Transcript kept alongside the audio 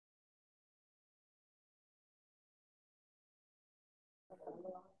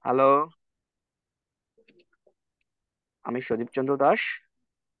Hello, আমি সজীব চন্দ্র দাস।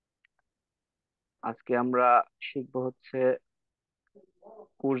 আজকে আমরা শিখবো হচ্ছে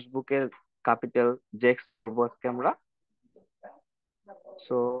কোর্স বুকের ক্যাপিটাল জেক্স পড়বো আজকে আমরা।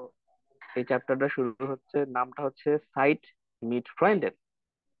 সো এই চ্যাপ্টারটা শুরু হচ্ছে, নামটা হচ্ছে সাইট মিট ফ্রেন্ডেন,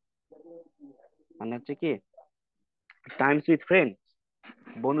 মানে হচ্ছে কি টাইমস উইথ ফ্রেন্ড,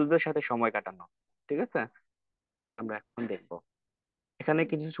 বন্ধুদের সাথে সময় কাটানো। ঠিক আছে, আমরা এখন দেখবো। এখানে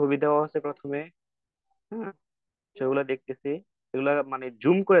কিছু ছবি দেওয়া আছে প্রথমে। হ্যাঁ, সেগুলো দেখতেছি। এগুলা মানে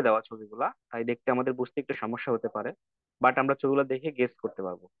জুম করে দেওয়া ছবিগুলা, তাই দেখতে আমাদের বুঝতে একটু সমস্যা হতে পারে, বাট আমরা ছবিগুলো দেখে গেস করতে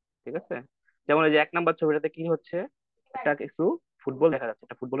পারবো। ঠিক আছে, যেমন এই যে 1 নাম্বার ছবিটাতে কি হচ্ছে, একটা কিছু ফুটবল দেখা যাচ্ছে,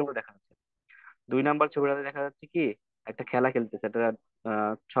 একটা ফুটবলের মতো দেখা যাচ্ছে। 2 নাম্বার ছবিটাতে দেখা যাচ্ছে কি একটা খেলা খেলতেছে, একটা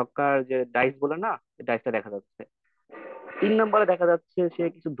ছক্কার যে ডাইস বলে না, ডাইসটা দেখা যাচ্ছে। 3 নাম্বারে দেখা যাচ্ছে সে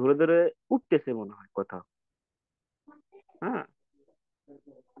কিছু ধরে ধরে উঠতেছে মনে হয় কোথাও। হ্যাঁ,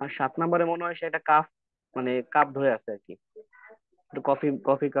 আর 7 নাম্বারে মনে হয় সে একটা কাপ, মানে কাপ ধরে আছে আর কি, একটু কফি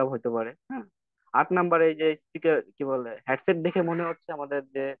কফি কাপ হতে পারে। হ্যাঁ, 8 নাম্বারে এই যে স্পিকার কি বলে হেডসেট দেখে মনে হচ্ছে আমাদের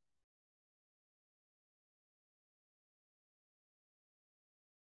যে।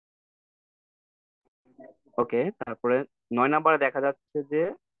 ওকে, তারপরে 9 নাম্বারে দেখা যাচ্ছে যে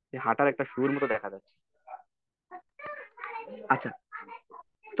যে হাঁটার একটা শুর মতো দেখা যাচ্ছে। আচ্ছা,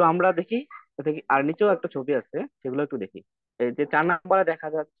 তো আমরা দেখি, দেখি আর নিচেও একটা ছবি আছে, সেগুলো একটু দেখি। এই যে 4 নাম্বারে দেখা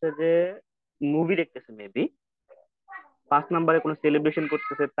যাচ্ছে যে মুভি দেখতেছে মেবি। 5 নাম্বারে কোনো সেলিব্রেশন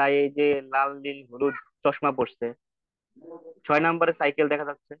করতেছে, তাই এই যে লাল নীল হলুদ চশমা পরছে। 6 নাম্বারে সাইকেল দেখা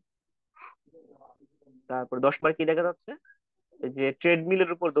যাচ্ছে। তারপর 10 বার কি দেখা যাচ্ছে, এই যে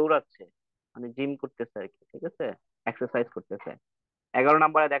ট্রেডমিলের উপর দৌড়াচ্ছে, মানে জিম করতেছে আর কি। ঠিক আছে, এক্সারসাইজ করতেছে। 11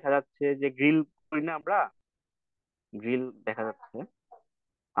 নাম্বারে দেখা যাচ্ছে যে গ্রিল করি না আমরা, গ্রিল দেখা যাচ্ছে।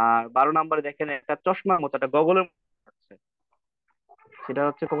 আর 12 নাম্বারে দেখেন একটা চশমার মতো, একটা গগলের মতো আছে। সেটা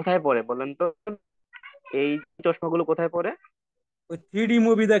হচ্ছে কোথায় পড়ে বলেন তো, এই চশমাগুলো কোথায় পড়ে? ওই 3D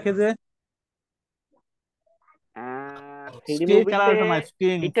মুভি দেখে যে থ্রিডি স্ক্রিন মুভিতে খেলার সময়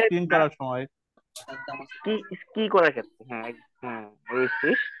স্ক্রিন এটা স্ক্রিন না, করার সময় স্কি স্কি করার ক্ষেত্রে। হ্যাঁ হ্যাঁ, ওই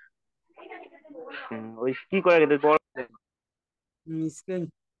স্কি, ওই স্কি করার ক্ষেত্রে বড়। স্ক্রিন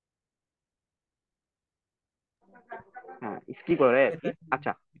হ্যাঁ, স্কি করে আর এটা কি।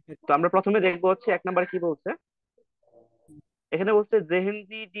 আচ্ছা, তো আমরা প্রথমে দেখবো হচ্ছে 1 নাম্বার কি বলছে। এখানে বলছে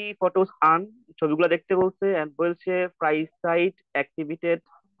জেহেনজি ডি ফটোস আন, ছবিগুলো দেখতে বলছে, and বলছে প্রাইসাইট অ্যাক্টিভিটেড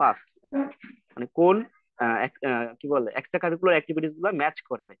পাস, মানে কোন কি বলে এক্সট্রা কারিকুলার অ্যাক্টিভিটিস গুলো ম্যাচ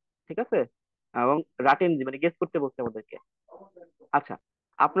করে। ঠিক আছে, এবং রাটেন মানে গেস করতে বলছে আমাদেরকে। আচ্ছা,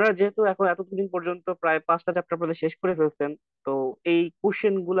 আপনারা যেহেতু এখন এতদিন পর্যন্ত প্রায় 5টা চ্যাপ্টার পড়ে শেষ করে ফেলছেন, তো এই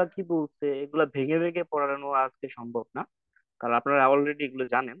কোশ্চেন গুলা কি বলছে এগুলা ভেঙে ভেঙে পড়ানো আজকে সম্ভব না, কারণ আপনারা অলরেডি এগুলো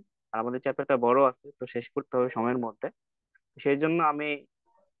জানেন। আর আমাদের চ্যাপ্টারটা বড় আছে, তো শেষ করতে হবে সময়ের মধ্যে। সেই জন্য আমি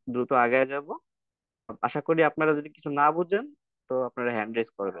দ্রুত আগায় যাব। আশা করি আপনারা যদি কিছু না বুঝেন, তো আপনারা হ্যান্ড রেজ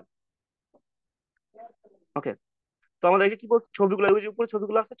করবেন। ওকে, তো আমাদেরকে কি বলছে, ছবিগুলো ওই যে উপরে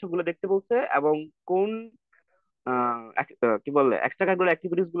ছবিগুলো আছে, ছবিগুলো দেখতে বলছে, এবং কোন কি বলে এক্সট্রা কারিকুলার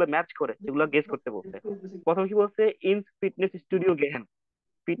অ্যাক্টিভিটিস গুলো ম্যাচ করে সেগুলো গেস করতে বলছে। প্রথমে কি বলছে, in fitness studio গেহেন।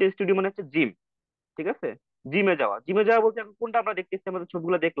 Fitness studio মানে হচ্ছে জিম। ঠিক আছে, জিমে যাওয়া, জিমে যাওয়া বলতে এখন কোনটা আমরা দেখতেছি, আমাদের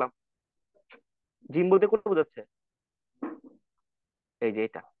ছবিগুলো দেখলাম। জিম বলতে কোনটা বোঝাচ্ছে? এই যে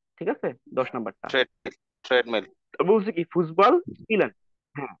এটা। ঠিক আছে, 10 নাম্বারটা ট্রেডমিল ট্রেডমিল বলছে কি ফুটবল স্পিলেন।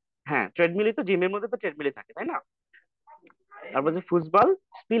 হ্যাঁ হ্যাঁ, ট্রেডমিলই তো, জিমের মধ্যে তো ট্রেডমিলই থাকে তাই না। তারপর যে ফুটবল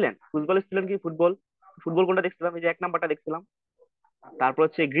স্পিলেন, ফুটবল স্পিলেন কি ফুটবল, ফুটবল কোনটা দেখছিলাম, এই যে 1 নাম্বারটা দেখছিলাম। তারপর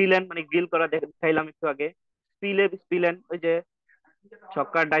হচ্ছে গ্রিলেন, মানে গ্রিল করা দেখাইলাম একটু আগে। স্পিলেন ওই যে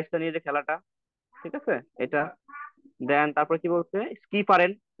ছক্কার ডাইসটা নিয়ে যে খেলাটা। ঠিক আছে, এটা। দেন তারপর কি বলছে, স্কি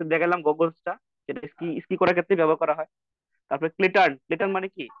পারেন, দেখালাম গগলসটা, যেটা স্কি স্কি করার ক্ষেত্রে ব্যবহার করা হয়। তারপর ক্লেটার্ন, ক্লেটার্ন মানে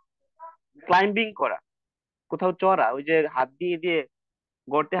কি ক্লাইম্বিং করা, কোথাও চড়া, ওই যে হাত দিয়ে দিয়ে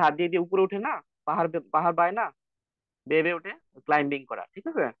গর্তে হাত দিয়ে দিয়ে উপরে উঠে না, পাহাড় পাহাড় বায় না, বেয়ে বেয়ে উঠে, ক্লাইম্বিং করা। ঠিক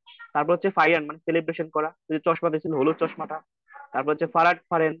আছে, তারপর হচ্ছে ফাইয়ান মানে সেলিব্রেশন করা, ওই যে চশমা দিয়েছিল হলুদ চশমাটা। তারপর হচ্ছে ফারাড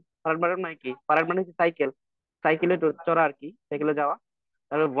ফারেন, ফারাড মানে মানে কি, ফারাড মানে হচ্ছে সাইকেল, সাইকেলে চড়া আর কি, সাইকেলে যাওয়া।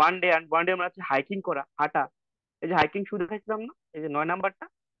 তারপর one day, and one day মানে হচ্ছে হাইকিং করা, হাঁটা। এই যে হাইকিং শুরু দেখাইছিলাম না, এই যে 9 নাম্বারটা,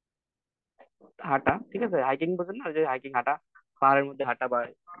 হাঁটা। ঠিক আছে, হাইকিং বোঝেন না, ওই যে হাইকিং হাঁটা, পাহাড়ের মধ্যে হাঁটা বা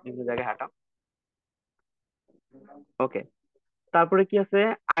বিভিন্ন জায়গায় হাঁটা। ওকে, তারপরে কি আছে,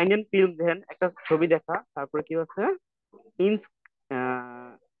 আইনেন ফিল্ম দেখেন, একটা ছবি দেখা। তারপরে কি আছে, ইন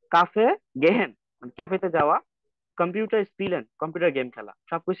কাফে গেহেন, মানে ক্যাফেতে যাওয়া। কম্পিউটার স্পিলেন, কম্পিউটার গেম খেলা।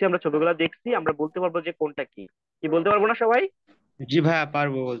 সবকিছু আমরা ছবিগুলো দেখছি, আমরা বলতে পারবো যে কোনটা কি। কি বলতে পারবো না সবাই? জি ভাইয়া,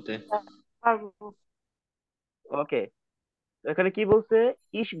 পারবো বলতে। পারবো। ওকে, এখানে কি বলছে,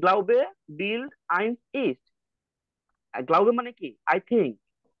 ইস গ্লাউবে বিল্ড আইনস ইস্ট। গ্লাউবে মানে কি আই থিঙ্ক,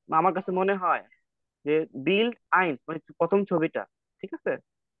 আমার কাছে মনে হয় যে বিল্ড আইন মানে প্রথম ছবিটা, ঠিক আছে,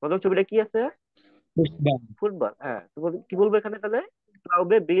 প্রথম ছবিটা কি আছে? ফুটবল। ফুটবল, হ্যাঁ। তো কি বলবো এখানে তাহলে?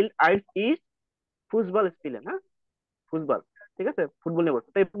 ক্লাউবে বিল্ড আইস ইজ ফুটবল স্পিলেন, হ্যাঁ, ফুটবল। ঠিক আছে, ফুটবল নিয়ে বলছে,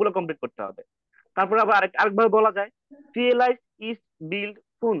 তো এগুলো কমপ্লিট করতে হবে। তারপর আবার আরেকবার বলা যায় রিয়েলাইজ ইজ বিল্ড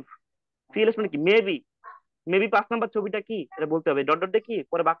ফুন। রিয়েলাইজ মানে কি? মেবি। মেবি 5 নাম্বার ছবিটা কি এটা বলতে হবে, ডট ডট দিয়ে কি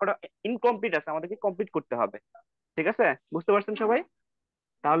পরে বাক্যটা ইনকমপ্লিট আছে, আমাদেরকে কমপ্লিট করতে হবে। ঠিক আছে, বুঝতে পারছেন সবাই?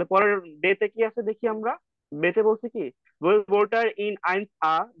 তাহলে পরের বেতে কি আছে দেখি আমরা। বেতে বলছে কি, Wörter in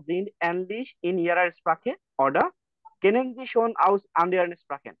 1a sind ähnlich in ihrer Sprache oder kennen Sie schon aus anderen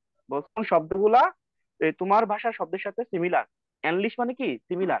Sprachen? বলছেন শব্দগুলা তোমার ভাষার শব্দের সাথে সিমিলার। অ্যানলিশ মানে কি?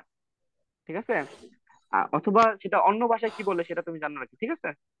 সিমিলার। ঠিক আছে, অথবা সেটা অন্য ভাষায় কি বলে সেটা তুমি জানো নাকি? ঠিক আছে,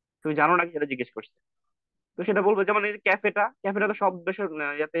 তুমি জানো নাকি সেটা জিজ্ঞেস করছে। তো সেটা বলবো যেমন এই ক্যাফেটা, ক্যাফেটা তো সব দেশের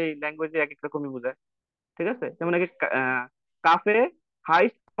ইয়াতে ল্যাঙ্গুয়েজে এক এক রকমই বোঝায়। ঠিক আছে, যেমন cafe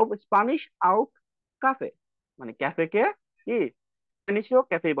highest of Spanish out cafe, মানে ক্যাফে কে কি স্প্যানিশও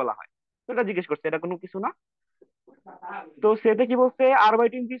ক্যাফে বলা হয়। তো এটা জিজ্ঞেস করছে, এটা কোনো কিছু না। তো সেটা কি বলছে,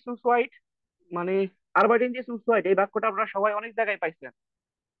 আরবাইটিং জি সুসাইড, মানে আরবাইটিং জি সুসাইড এই বাক্যটা আপনারা সবাই অনেক জায়গায় পাইছেন।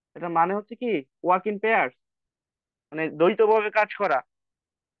 এটা মানে হচ্ছে কি ওয়ার্ক ইন পেয়ার্স, মানে দ্বৈতভাবে কাজ করা।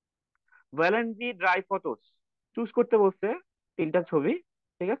 ভ্যালেন্সি ড্রাই ফটোস, চুজ করতে বলছে তিনটা ছবি।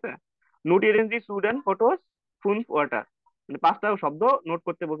 ঠিক আছে, নোট এরেঞ্জি সুডেন ফটোস ফুন ওয়াটার, মানে 5টা শব্দ নোট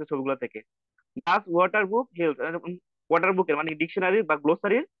করতে বলছে ছবিগুলো থেকে। প্লাস ওয়াটার বুক হেল্প, ওয়াটার বুকের মানে ডিকশনারি বা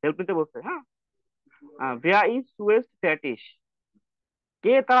গ্লোসারির হেল্প নিতে বলছে, হ্যাঁ। ভেয়া ইজ সুয়েস্ট ফ্যাটিস,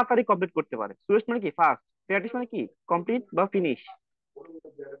 কে তাড়াতাড়ি কমপ্লিট করতে পারে? সুয়েস্ট মানে কি? ফার্স্ট। ফ্যাটিস মানে কি? কমপ্লিট বা ফিনিশ।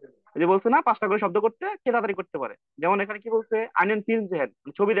 এই যে বলছে না 5টা করে শব্দ করতে, কে তাড়াতাড়ি করতে পারে। যেমন এখানে কি বলছে, আইনেন ফিল্ম জেহেন,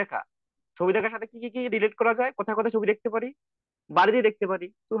 ছবি দেখা। ছবি দেখার সাথে কি কি কি রিলেট করা যায়, কোথায় কোথায় ছবি দেখতে পারি? বাড়িতে দেখতে পারি,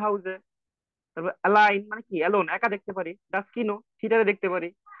 টু হাউসে। তারপর অ্যালাইন মানে কি? অ্যালোন, একা দেখতে পারি। ডাস কিনো, থিয়েটারে দেখতে পারি।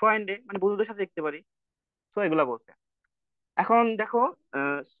 ফ্রয়েন্ডে মানে বন্ধুদের সাথে দেখতে পারি। তো এগুলা বলছে। এখন দেখো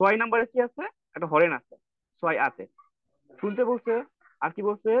 6 নাম্বারে কি আছে? একটা হরেন আছে, 6 আছে। শুনতে বলছে। আর কি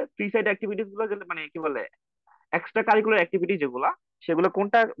বলছে, ফ্রি সাইড অ্যাক্টিভিটিস গুলো মানে কি বলে, এক্সট্রা কারিকুলার অ্যাক্টিভিটি যেগুলা, সেগুলো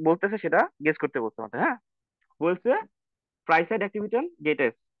কোনটা বলতেছে সেটা গেস করতে বলছে আমাদের, হ্যাঁ। বলছে ফ্রাই সাইড অ্যাক্টিভিটি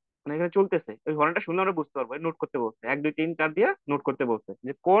গেটেস, মানে এখানে চলতেছে। ওই হরেনটা শুনলে আমরা বুঝতে পারবো, নোট করতে বলছে, 1 2 3 4 দিয়ে নোট করতে বলছে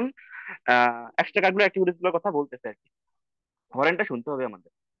যে কোন এক্সট্রা কারিকুলার অ্যাক্টিভিটিস গুলোর কথা বলতেছে আর কি। হরেনটা শুনতে হবে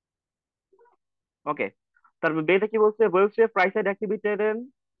আমাদের। ওকে, তারপর বেতে কি বলছে? বলছে ফ্রাই সাইড অ্যাক্টিভিটি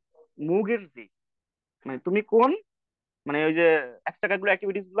মুগের জি, মানে তুমি কোন, মানে ওই যে এক্সট্রা কারিকুলার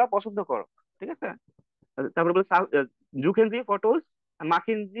অ্যাক্টিভিটিস গুলা পছন্দ করো। ঠিক আছে, তারপরে বলছে জুকেন জি ফটোস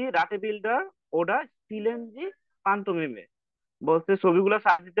মাখিন জি রাতে বিল্ডার ওডা স্টিলেন জি পান্টোমিমে, বলছে ছবিগুলো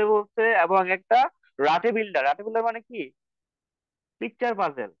সাজিতে বলছে এবং একটা রাতে বিল্ডার। রাতে বিল্ডার মানে কি? Picture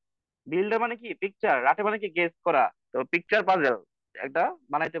puzzle. বিল্ডার মানে কি? পিকচার। রাতে মানে কি? গেস করা। তো পিকচার পাজেল একটা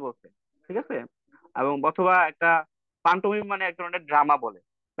বানাইতে বলছে। ঠিক আছে, এবং অথবা একটা পান্টোমিম মানে এক ধরনের ড্রামা বলে,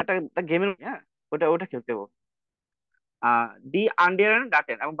 একটা একটা গেমের, হ্যাঁ, ওটা ওটা খেলতে বলছে। ডি আন্ডিয়ান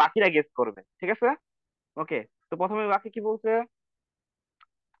ডাটেন, এবং বাকিরা গেস করবে। ঠিক আছে, ওকে। তো প্রথমে বাক্যে কি বলছে?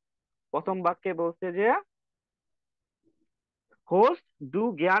 প্রথম বাক্যে বলছে যে হোস্ট ডু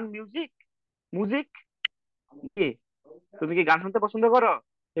জ্ঞান মিউজিক, মিউজিক কি? তুমি কি গান শুনতে পছন্দ করো?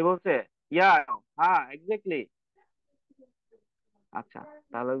 সে বলছে ইয়া, হ্যাঁ এক্স্যাক্টলি। আচ্ছা,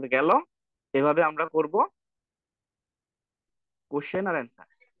 তাহলে তো গেল। এভাবে আমরা করব কোশ্চেন আর অ্যান্সার।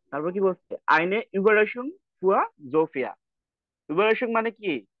 তারপর কি বলছে, আইনে ইউবারেশন ফুয়া জোফিয়া। ইউবারেশন মানে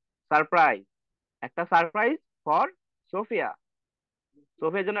কি? সারপ্রাইজ, একটা সারপ্রাইজ ফর সোফিয়া।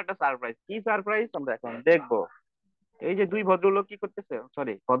 সোফিয়ার জন্য একটা সারপ্রাইজ। কি সারপ্রাইজ আমরা এখন দেখবো। এই যে দুই ভদ্রলোক কি করতেছে,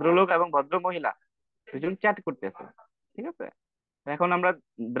 সরি ভদ্রলোক এবং ভদ্র মহিলা দুজন চ্যাট করতেছে। ঠিক আছে, এখন আমরা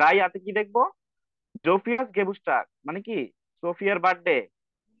দ্রাই হাতে কি দেখবো? জোফিয়াস গেবুস্টার মানে কি? সোফিয়ার বার্থডে।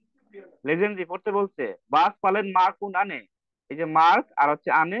 লেজেন্ডি পড়তে বলছে বাস পালেন মার্ক উন আনে, এই যে মার্ক আর হচ্ছে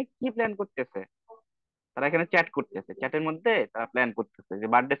আনে কি প্ল্যান করতেছে? তারা এখানে চ্যাট করতেছে, চ্যাটের মধ্যে তারা প্ল্যান করতেছে যে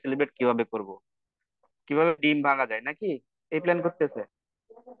বার্থডে সেলিব্রেট কিভাবে করব, কিভাবে ডিম ভাঙা যায় নাকি, এই প্ল্যান করতেছে।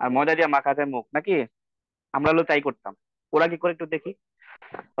 আর মজা দিয়ে মাখা যায় মুখ নাকি, আমরা হলো তাই করতাম। ওরা কি করে একটু দেখি।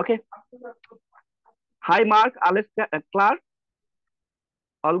 ওকে, high mark আলেস clerk,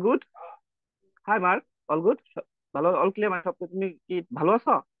 all good. High mark, all good, ভালো, অল ক্লিয়ার, মানে সব তুমি কি ভালো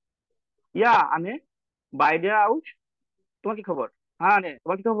আছো? ইয়া আনে বাইডিয়া আউট, তোমার কি খবর? হ্যাঁ আনে,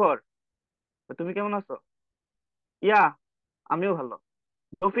 তোমার কি খবর? তো তুমি কেমন আছো? ইয়া, আমিও ভালো।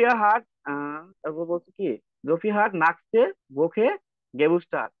 জোফিয়া হাট, তারপর বলছে কি, জোফিয়া হাট নাকসে বোখে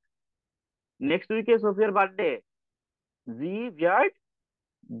গেবুস্টার, নেক্সট উইকে সোফিয়ার বার্থডে, জি ভিয়ার্ড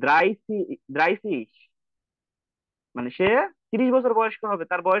দ্রাইসি, দ্রাইসিস, মানে সে 30 বছর বয়স্ক হবে,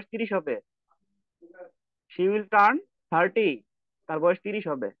 তার বয়স 30 হবে। শি উইল টার্ন 30, তার বয়স 30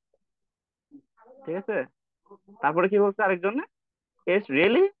 হবে। ঠিক আছে। তারপরে কি বলছে আরেকজন, এস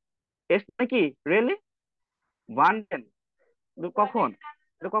রিয়েলি, এস নাকি রিয়েলি, ওয়ান টেন, কখন,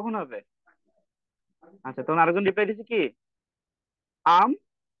 এটা কখন হবে? আচ্ছা, তখন আরেকজন রিপ্লাই দিছে কি, আম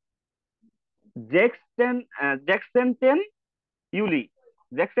Jackson, Jackson ten ইউলি।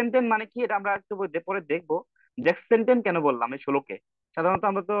 Jackson ten মানে কি এটা আমরা একটু পরে দেখবো। জ্যাকসন টেন কেন বললাম এই 16কে? সাধারণত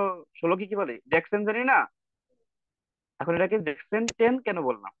আমরা তো 16কে কি বলি, জ্যাকসন জানি না। এখন এটাকে জ্যাকসন টেন কেন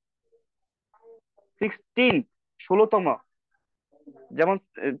বললাম? 16, 16তম। যেমন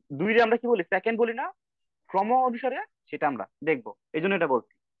দুইরে আমরা কি বলি, সেকেন্ড বলি না, ক্রম অনুসারে, সেটা আমরা দেখবো, এই জন্য এটা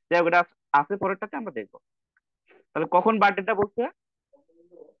বলছি। যাই হোক, এটা আছে পরেরটাতে আমরা দেখবো। তাহলে কখন বার্থডেটা বলছে,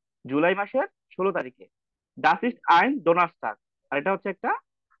 জুলাই মাসের 16 তারিখে। ডাস ইস্ট আইন ডোনার্সটাগ, আর এটা হচ্ছে একটা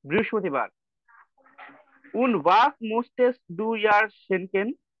বৃহস্পতিবার। উন ওয়াস মোস্টেস ডু ইয়ার সেনকেন।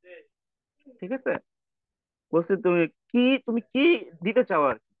 ঠিক আছে, বলছে তুমি কি দিতে চাও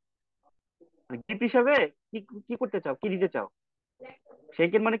আর গিফট হিসাবে, কি কি করতে চাও, কি দিতে চাও?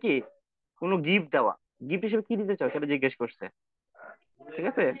 সেনকেন মানে কি, কোনো গিফট দেওয়া, গিফট হিসেবে কি দিতে চাও সেটা জিজ্ঞেস করছে। ঠিক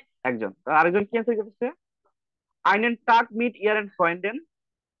আছে, একজন। তো আরেকজন কি অ্যান্সার করছে, আইনেন টাক মিট ইয়ার এন্ড ফ্রয়েন্ডেন,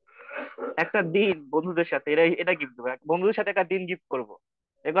 একটা দিন বন্ধুদের সাথে, এটা এটা গিফট দেবো, বন্ধুদের সাথে একটা দিন গিফট করব।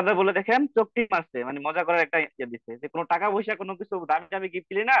 এই কথা বলে দেখেন চোখটি মারছে, মানে মজা করার একটা ইয়ে দিচ্ছে, যে কোনো টাকা পয়সা কোনো কিছু দামি দামি গিফট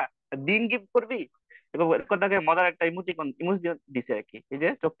দিলি না, দিন গিফট করবি। এবং এর কথাকে মজার একটা ইমোজি দিছে আর কি, এই যে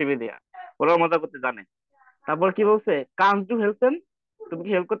চোখ টিপে দিয়া, ওরাও মজা করতে জানে। তারপর কি বলছে, কাম টু হেল্পেন, তুমি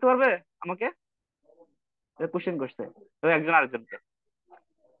কি হেল্প করতে পারবে আমাকে, কোশ্চেন করছে তো একজন আরেকজনকে।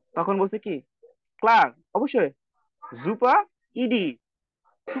 তখন বলছে কি, ক্লার্ক অবশ্যই, জুপা ইডি,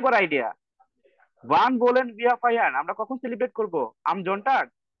 সুপার আইডিয়া। ওয়ান বলেন বিয়া ফায়ান, আমরা কখন সেলিব্রেট করব, আম জন্টাক,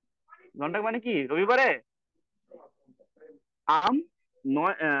 জন্টাক মানে কি রবিবারে, আম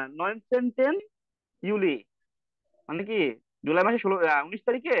নয়েন্টেন ইউলি মানে কি জুলাই মাসে 19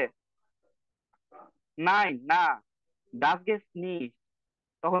 তারিখে। নাইন না, ডাস গেস নি,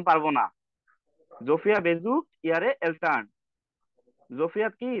 তখন পারবো না। জোফিয়া বেজুক ইয়ারে এলটার্ন, জোফিয়া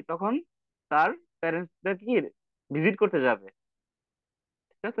কি তখন তার প্যারেন্টসদের কি ভিজিট করতে যাবে।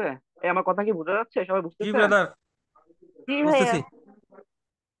 ঠিক আছে, এই আমার কথা কি বোঝা যাচ্ছে, সবাই জি বুঝতেছেন? ব্রাদার, কি ভাইয়া? বুঝতেছি।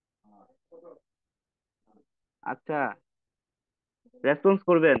 আচ্ছা, রেসপন্স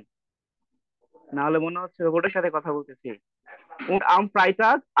করবেন, না হলে মনে হচ্ছে রোবটের সাথে কথা বলতেছি। Und am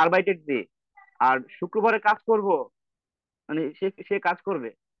Freitag arbeitet sie, আর শুক্রবারে কাজ করব, মানে সে সে কাজ করবে,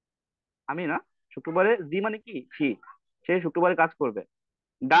 আমি না। শুক্রবারে জি মানে কি সে, সে শুক্রবারে কাজ করবে।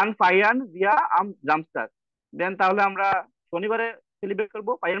 ডান ফাইয়ান জিয়া আম জামস্টার, দেন তাহলে আমরা শনিবারে সেলিব্রেট করব।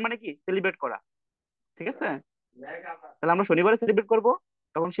 ফাইয়ান মানে কি সেলিব্রেট করা। ঠিক আছে, তাহলে আমরা শনিবারে সেলিব্রেট করব।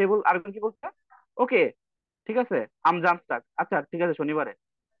 তখন সে আরেকজন কি বলছে, ওকে ঠিক আছে, আম জামস্টার, আচ্ছা ঠিক আছে শনিবারে।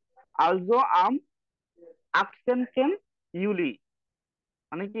 আলজো আম আবসেন্টেন ইউলি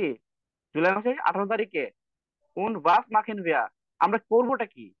মানে কি জুলাই মাসের 18 তারিখে। কোন ওয়াস মাখেন বিয়া, আমরা করবোটা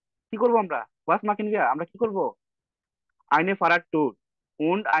কি, কি করবো আমরা, ওয়াস মাখেন বিয়া আমরা কি করব, আইনে ফারার ট্যুর,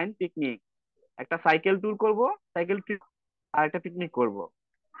 উন্ড আইন পিকনিক, একটা সাইকেল ট্যুর করব, সাইকেল ট্রিপ, আর একটা পিকনিক করব।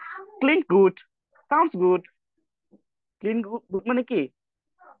 Clean good, sounds good, clean good মানে কি,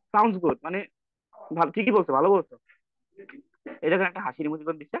 সাউন্ডস গুড মানে ভালো, ঠিকই বলছো, ভালো বলছো। এটা একটা হাসির ইমোজি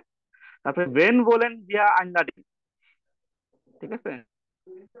দিচ্ছে। তারপরে ওয়েন বলেন বিয়া আন্ডারি, ঠিক আছে,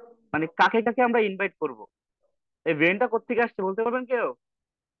 মানে কাকে কাকে আমরা ইনভাইট করব। এই ভেনটা কোত্থেকে আসছে বলতে পারবেন কেউ?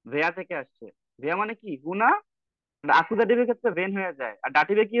 ভেয়া থেকে আসছে। ভেয়া মানে কি গুনা, আকুজাটিভের ক্ষেত্রে ভেন হয়ে যায়, আর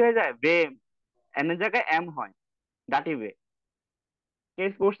ডাটিভে কি হয়ে যায়, বেম, এন এর জায়গায় এম হয়, ডাটিভে।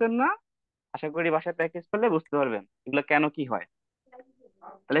 কেস করছেন না? আশা করি বাসায় প্র্যাকটিস করলে বুঝতে পারবেন এগুলো কেন কি হয়।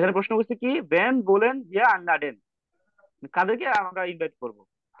 তাহলে এখানে প্রশ্ন করছে কি, বেন বলেন জিয়া আন্ডাডেন, কাদেরকে আমরা ইনভাইট করব।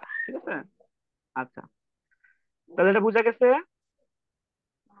 ঠিক আছে, আচ্ছা, তাহলে এটা বোঝা গেছে,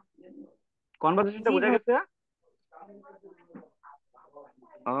 কনভারসেশনটা জি বোঝা ভাই। গেছে।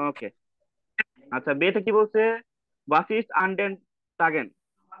 ওকে, আচ্ছা, বেতে কি বলছে, bus is আন্ডেন টাগেন,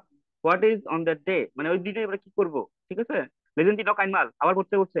 what is on that day, মানে ওই দিনে আমরা কি করব। ঠিক আছে, লেজেন্ড টি নক আইনমাল, আবার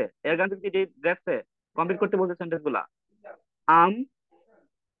পড়তে বলছে, এর গান থেকে যে দেখছে কমপ্লিট করতে বলছে সেন্টেন্স গুলা। আম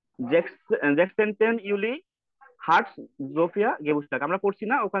জ্যাকসেন্টেন ইউলি হার্টস জোফিয়া গেবুস্টাক, আমরা পড়ছি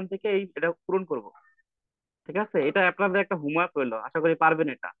না, ওখান থেকে এই এটা পূরণ করব। ঠিক আছে, এটা আপনাদের একটা হোমওয়ার্ক রইলো, আশা করি পারবেন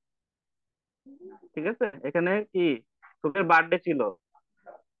এটা। ঠিক আছে, এখানে কি তোদের বার্থডে ছিল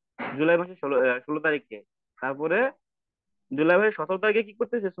জুলাই মাসের 16 তারিখে। তারপরে জুলাই মাসের 17 তারিখে কি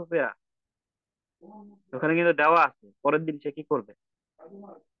করতেছে সোফিয়া, ওখানে কিন্তু দেওয়া আছে পরের দিন সে কি করবে।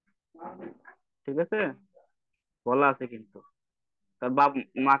 ঠিক আছে, বলা আছে কিন্তু তার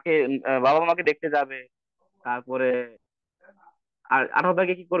মাকে, বাবা মাকে দেখতে যাবে। তারপরে আর 18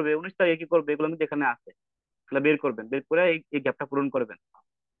 তারিখে কি করবে, 19 তারিখে কি করবে, এগুলো কিন্তু এখানে আছে। এগুলো বের করবেন, বের করে এই গ্যাপটা পূরণ করবেন।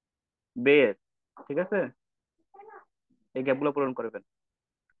 বের ঠিক আছে, এই গ্যাপ গুলো পূরণ করবেন।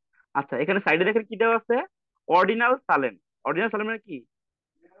 আচ্ছা, এখানে সাইডে দেখেন কি দেওয়া আছে, অর্ডিনাল সালেন। অর্ডিনাল সালেন মানে কি,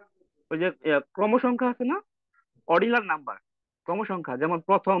 ওই যে ক্রম সংখ্যা আছে না, অর্ডিনাল নাম্বার, ক্রম সংখ্যা, যেমন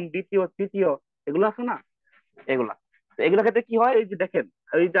প্রথম, দ্বিতীয়, তৃতীয়, এগুলো আছে না, এগুলা। তো এগুলোর ক্ষেত্রে কি হয়, এই যে দেখেন,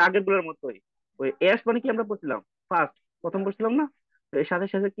 এই যে আগের গুলোর মতোই, ওই এস মানে কি আমরা বলছিলাম, ফার্স্ট, প্রথম বলছিলাম না, তো এর সাথে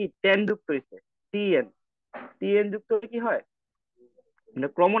সাথে কি টেন যুক্ত হয়েছে, টিএন, টিএন যুক্ত হলে কি হয়, মানে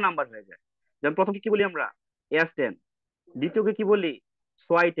ক্রম নাম্বার হয়ে যায়। যেমন প্রথমকে কি বলি আমরা, এস টেন, দ্বিতীয়কে কি বলি,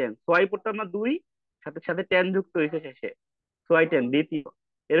 সোয়াই টেন, সোয়াই পড়তাম না দুই, সাথে সাথে টেন যুক্ত হয়েছে শেষে, সোয়াই টেন দ্বিতীয়।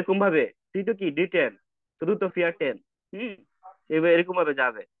 এরকম ভাবে তৃতীয় কি ডি টেন, চতুর্থ ফিয়ার টেন। হম, এবার এরকম ভাবে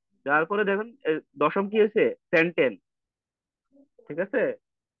যাবে। যার পরে দেখুন দশম কি হয়েছে, টেন টেন। ঠিক আছে,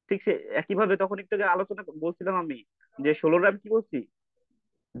 ঠিক সে একই ভাবে তখন একটু আগে আলোচনা বলছিলাম আমি, যে 16 রান কি বলছি,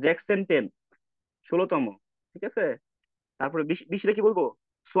 জ্যাকসন টেন, 16তম। ঠিক আছে, তারপরে বিশ, বিশটা কি বলবো,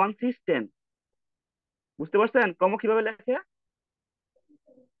 সোয়ানসিস টেন। বুঝতে পারছেন ক্রম কিভাবে লেখে,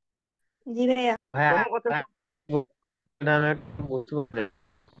 জি ভাইয়া। ভাইয়া ক্রম কত। এটা আমি একটু বুঝতে পারি।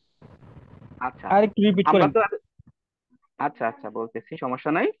 আচ্ছা, আর একটু রিপিট আমরা করেন। তো, আচ্ছা আচ্ছা বলতেছি,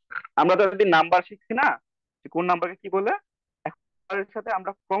 সমস্যা নাই। আমরা তো একদিন নাম্বার শিখছি না, যে কোন নাম্বারকে কি বলে। এখন এর সাথে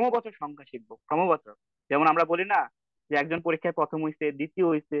আমরা ক্রমবাচক সংখ্যা শিখবো, ক্রমবাচক। যেমন আমরা বলি না, যে একজন পরীক্ষায় প্রথম হইছে, দ্বিতীয়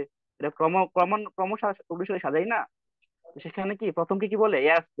হইছে, এটা ক্রম অনুসারে সাজাই না। তো সেখানে কি প্রথমকে কি বলে,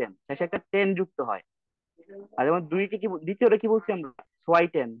 এস টেন, শেষে একটা টেন যুক্ত হয়। আর যেমন দুইকে কি দ্বিতীয়টা কি বলছি আমরা, সোয়াই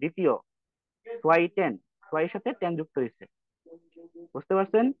টেন, দ্বিতীয়, সোয়াই টেন, সোয়াইয়ের সাথে টেন যুক্ত হয়েছে। বুঝতে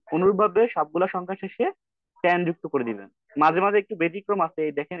পারছেন, অনুরূপ ভাবে সবগুলা সংখ্যা শেষে টেন যুক্ত করে দিবেন। মাঝে মাঝে একটু ব্যতিক্রম আছে,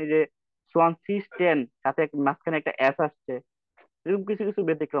 এই দেখেন, এই যে সোয়ানসিস টেন, সাথে মাঝখানে একটা এস আসছে, এরকম কিছু কিছু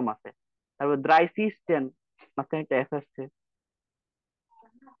ব্যতিক্রম আছে। তারপর দ্রাইসিস টেন, মাঝখানে একটা এস আসছে।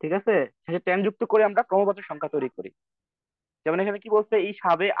 ঠিক আছে, শেষে টেন যুক্ত করে আমরা ক্রমবাচক সংখ্যা তৈরি করি। যেমন এখানে কি বলছে, এই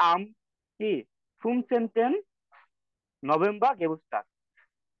সাবে আম কি ফুমসেন টেন নভেম্বর গেবুস্টার,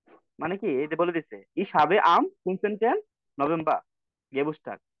 মানে কি এই যে বলে দিচ্ছে, এই সাবে আম ফুমসেন টেন নভেম্বর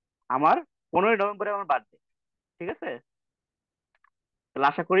গেবুস্টার, আমার 15ই নভেম্বরে আমার বার্থডে। ঠিক আছে, তাহলে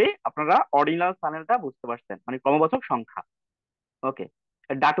আশা করি আপনারা অর্ডিনাল চ্যানেলটা বুঝতে পারছেন, মানে ক্রমবাচক সংখ্যা। ওকে,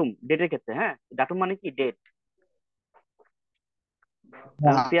 ডাটুম, ডেটের ক্ষেত্রে, হ্যাঁ, ডাটুম মানে কি ডেট।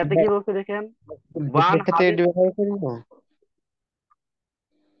 সিয়াতে কি বলছে দেখেন, ওয়ান ডেটের ক্ষেত্রে হাবে, এটি ব্যবহার করবো।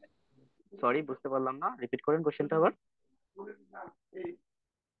 সরি বুঝতে পারলাম না, রিপিট করেন কোশ্চেনটা আবার।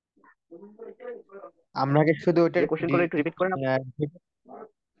 আমরা কি শুধু ওইটা যে কোশ্চেন করে একটু রিপিট করেন আপনি।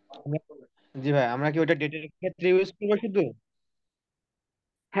 আমরা- জি ভাই, আমরা কি ওইটা ডেটের ক্ষেত্রে ইউজ করবো শুধু?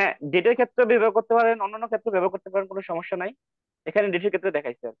 হ্যাঁ, ডেটের ক্ষেত্রে ব্যবহার করতে পারেন, অন্যান্য ক্ষেত্রে ব্যবহার করতে পারেন, কোনো সমস্যা নাই। এখানে ডেটের ক্ষেত্রে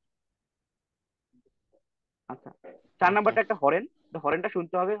দেখাইছে আর কি। আচ্ছা, 4 নাম্বারটা একটা হরেন। তো হরেনটা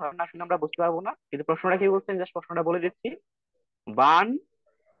শুনতে হবে, হরেন না শুনে আমরা বুঝতে পারবো না, কিন্তু প্রশ্নটা কি বলছেন, জাস্ট প্রশ্নটা বলে দিচ্ছি। বান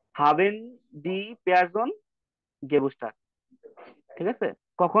হাবেন ডি পেয়ারজন গেবুস্টার। ঠিক আছে,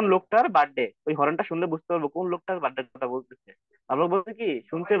 কখন লোকটার বার্থডে, ওই হরেনটা শুনলে বুঝতে পারবো কোন লোকটার বার্থডে কথা বলতেছে। তারপর বলছে কি,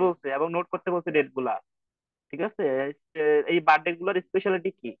 শুনতে বলছে এবং নোট করতে বলছে ডেট গুলা। ঠিক আছে, এই বার্থডে গুলোর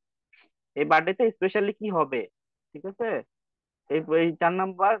স্পেশালিটি কি, এই বার্থডেতে স্পেশালি কি হবে। ঠিক আছে, এই এই 4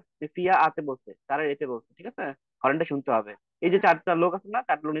 নাম্বার ফিয়া আতে বলছে, তারা এতে বলছে। ঠিক আছে, হরেনটা শুনতে হবে। এই যে 4টা লোক আছে না,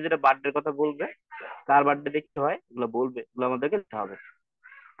 4টা লোক নিজের বার্থডের কথা বলবে, কার বার্থডে দেখতে হয় এগুলো বলবে, এগুলো আমাদেরকে দিতে হবে।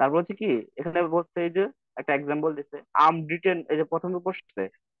 তারপর হচ্ছে কি, এখানে বলছে এই যে একটা এক্সাম্পল দিচ্ছে, আম ব্রিটেন, এই যে প্রথমে বসছে,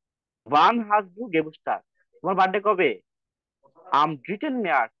 ওয়ান হাজ ডু গেবুস্টার, তোমার বার্থডে কবে, আম ব্রিটেন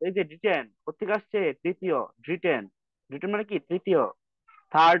মেয়ার্স, এই যে ব্রিটেন কোথেকে আসছে, তৃতীয়, ব্রিটেন, ব্রিটেন মানে কি তৃতীয়,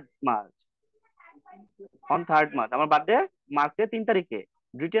 3rd March, on 3rd March, আমার বার্থডে মার্চের 3 তারিখে,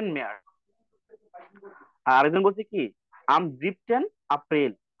 ব্রিটেন মেয়ার। আর আরেকজন বলছে কি, আম Britain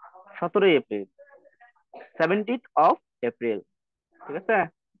April, 17 April, 17th of April. ঠিক আছে,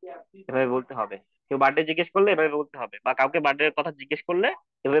 এভাবে বলতে হবে। কেউ বার্থডে জিজ্ঞেস করলে এভাবে বলতে হবে, বা কাউকে বার্থডে কথা জিজ্ঞেস করলে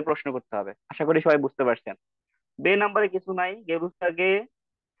এভাবে প্রশ্ন করতে হবে। আশা করি সবাই বুঝতে পারছেন। বে নাম্বারে কিছু নাই, গেবুস্টাগে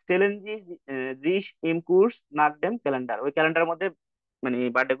স্টেলেন জি জিস ইম কুর্স নাক দেম ক্যালেন্ডার, ওই ক্যালেন্ডারের মধ্যে মানে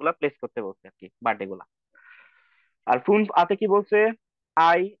বার্থডে গুলা প্লেস করতে বলছে আর কি, বার্থডে গুলা। আর ফুন আতে কি বলছে,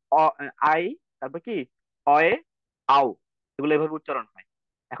 আই, আই, তারপর কি, অয়ে, আউ, এগুলো এভাবে উচ্চারণ হয়।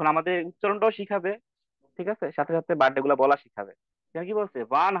 এখন আমাদের উচ্চারণটাও শিখাবে। ঠিক আছে, সাথে সাথে বার্থডে গুলা বলা শিখাবে। এখানে কি বলছে,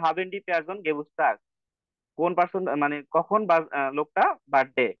 ওয়ান হাভেন্ডি পেয়ারজন গেবুস্টার, কোন পার্সন মানে কখন লোকটা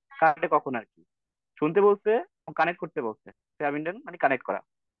বার্থডে, বার্থডে কখন আর কি। শুনতে বলছে, কানেক্ট করতে বলছে, ফেয়ারবিন্ডেন মানে কানেক্ট করা,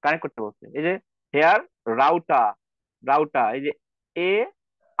 কানেক্ট করতে বলছে। এই যে হেয়ার রাউটা, রাউটা, এই যে এ,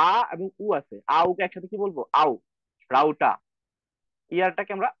 আ এবং উ আছে, আ উকে একসাথে কি বলবো, আউ, রাউটা।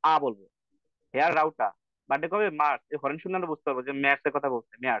 ইয়ারটাকে আমরা আ বলবো, হেয়ার রাউটা। বার্থডে কবে, মার্চ, এই হরেন শুনলে আমরা বুঝতে পারবো যে ম্যার্স এর কথা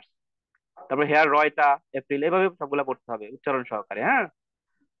বলছে, ম্যার্স। তারপর হেয়ার রয়টা, এপ্রিল, এভাবে সবগুলা পড়তে হবে উচ্চারণ সহকারে, হ্যাঁ।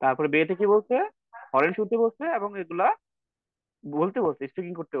 তারপরে বিয়েতে কি বলছে, হরেন শুনতে বলছে এবং এগুলা বলতে বলছে,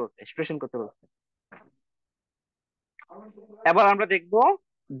 স্পিকিং করতে বলছে, এক্সপ্রেশন করতে বলছে। এবার আমরা দেখবো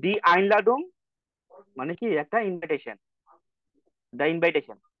ডি আইনলাডুং মানে কি একটা ইনভাইটেশন, দা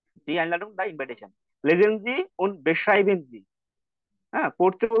ইনভাইটেশন, ডি আইনলাডুং দা ইনভাইটেশন, লেজেন জি উন বেশরাইবেন জি, হ্যাঁ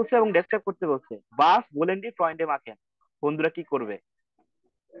পড়তে বলছে এবং ডেসক্রাইব করতে বলছে। বাস বলেন ডি ফ্রয়েন্ডে মাখেন, বন্ধুরা কি করবে।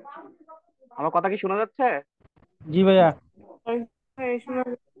 আমার কথা কি শোনা যাচ্ছে? জি ভাইয়া। হ্যাঁ শোনা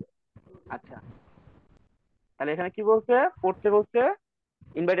আচ্ছা, তাহলে এখানে কি বলছে, পড়তে বলছে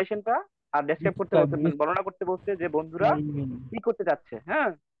ইনভাইটেশনটা, আর ডেসক্রাইব করতে বলছে মানে বর্ণনা করতে বলছে যে বন্ধুরা কি করতে যাচ্ছে। হ্যাঁ,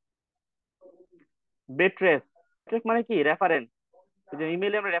 বেট্রেস, বেট্রেস মানে কি রেফারেন্স, যে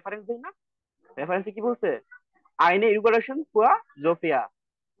ইমেইলে আমরা রেফারেন্স দিই না, রেফারেন্সে কি বলছে, আইনে ইউগারেশন ফুয়া জোফিয়া,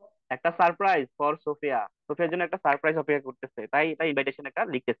 একটা সারপ্রাইজ ফর সোফিয়া, সোফিয়ার জন্য একটা সারপ্রাইজ অপেক্ষা করতেছে, তাই তাই ইনভাইটেশন একটা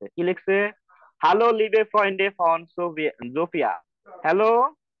লিখতেছে। কি লিখছে, হ্যালো লিবে ফ্রয়েন্ডে von Sophia Zofia, hello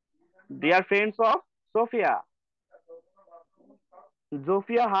dear friends of Sophia,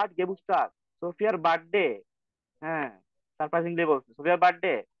 Zofia heart গেবুস্টার, সোফিয়ার birthday, হ্যাঁ সারপ্রাইজিংলি বলছে সোফিয়ার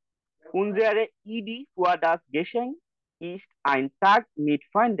বার্থডে, উনজেয়ারে ইডি ফুয়া ডাস গেশেং ইস্ট আইন টাগ মিট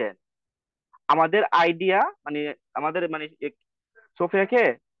ফ্রয়েন্ডেন, আমাদের আইডিয়া মানে আমাদের মানে সোফিয়াকে,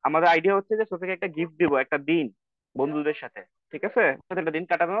 আমাদের আইডিয়া হচ্ছে যে সোফিয়াকে একটা গিফট দিব একটা দিন বন্ধুদের সাথে, ঠিক আছে, সাথে একটা দিন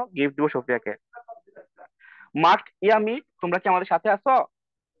কাটানো গিফট দিব সোফিয়াকে। মার্ক ইয়ামি, তোমরা কি আমাদের সাথে আছো,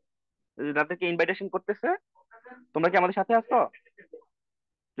 যাদেরকে ইনভাইটেশন করতেছে, তোমরা কি আমাদের সাথে আছো।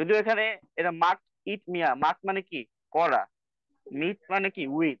 যদিও এখানে এটা মার্ক ইট মিয়া, মার্ক মানে কি করা, মিট মানে কি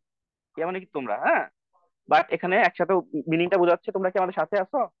উইথ, ইয়া মানে কি তোমরা, হ্যাঁ, বাট এখানে একসাথে মিনিংটা বোঝাচ্ছে তোমরা কি আমাদের সাথে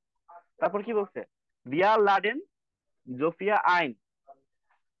আছো। তারপর কি বলছে, বিয়া লাডেন জোফিয়া আইন,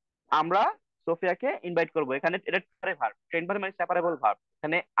 আমরা সোফিয়াকে ইনভাইট করব, এখানে এটা ভার্ব, ট্রেন ভার্ব মানে সেপারেবল ভার্ব,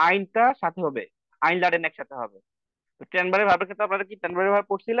 এখানে আইনটা সাথে হবে, আইন লাডেন একসাথে হবে। তো ট্রেন ভার্বের ভার্বের ক্ষেত্রে আপনারা কি ট্রেন ভার্বের ভার্ব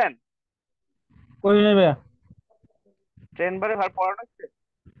পড়ছিলেন, করি নাই ভাইয়া। ট্রেন ভার্বের ভার্ব পড়ানো হচ্ছে,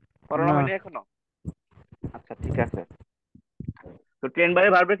 পড়ানো না। হয়নি এখনো। আচ্ছা ঠিক আছে, তো ট্রেন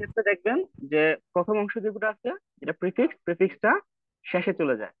ভার্বের ভার্বের ক্ষেত্রে দেখবেন যে প্রথম অংশ যেগুলো আছে এটা প্রিফিক্স, প্রিফিক্সটা শেষে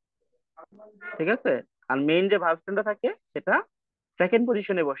চলে যায়, ঠিক আছে, আর মেইন যে ভার্ব স্ট্যান্ডটা থাকে সেটা সেকেন্ড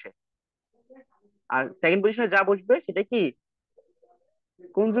পজিশনে বসে, আর সেকেন্ড পজিশনে যা বসবে সেটা কি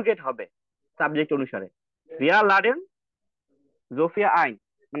কনজুগেট হবে সাবজেক্ট অনুসারে। রিয়া লাডেন জোফিয়া আইন,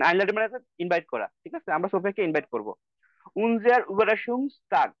 মানে আইন লাডেন মানে ইনভাইট করা, ঠিক আছে, আমরা সোফিয়াকে ইনভাইট করব। উনজের উবারাসুং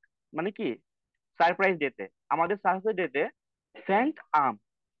স্টাগ মানে কি সারপ্রাইজ ডেতে, আমাদের সারপ্রাইজ ডেতে ফ্যাঙ্ক আম,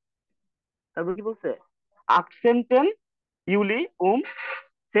 তারপর কি বলছে, আকসেন্টেন ইউলি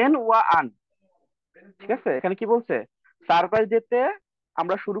সেন ওয়া আন, ঠিক আছে, এখানে কি বলছে, সারপ্রাইজ ডেতে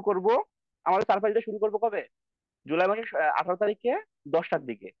আমরা শুরু করব, আমাদের সারপ্রাইজ ডে শুরু করব কবে, জুলাই মাসের 18 তারিখে 10টার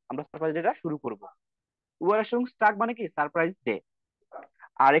দিকে আমরা সারপ্রাইজ ডেটা শুরু করব। উবারাসুং স্টাগ মানে কি সারপ্রাইজ ডে।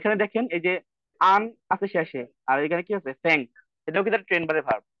 আর এখানে দেখেন এই যে আন আছে শেষে, আর এখানে কি আছে ফ্যাঙ্ক, এটাও কিন্তু ট্রেন বারে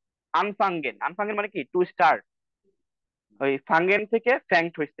ভার্ব। আনফাঙ্গেন, আনফাঙ্গেন মানে কি টু স্টার্ট, ওই ফাঙ্গেন থেকে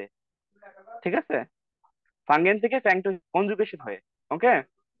ফ্যাঙ্কড হয়েছে, ঠিক আছে, ফাঙ্গেন থেকে ফ্যাঙ্কড কনজুগেশন হয়ে, ওকে।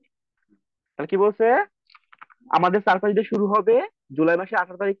 তাহলে কি বলছে, আমাদের সারপ্রাইজ ডে শুরু হবে জুলাই মাসের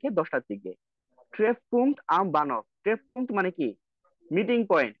 18 তারিখে 10টার দিকে। ট্রেফ পুঙ্ট আম বানফ, ট্রেফ পুঙ্ট মানে কি মিটিং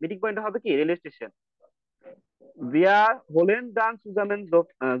পয়েন্ট, মিটিং পয়েন্ট হবে কি রেলওয়ে স্টেশন। বিয়া হোলেন ডান সুজামেন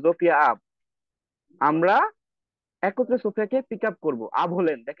জোফিয়া আপ, আমরা একত্রে সোফিয়াকে পিক আপ করবো, আব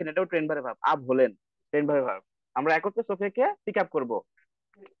হলেন, দেখেন এটাও ট্রেন ভারে ভাব, আব হলেন ট্রেন ভারে ভাব, আমরা একত্রে সোফিয়াকে পিক আপ করবো।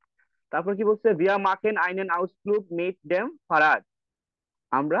 তারপর কি বলছে, ভিয়া মাকেন আইনেন আউসফ্লুগ মেট দেম ফারাজ,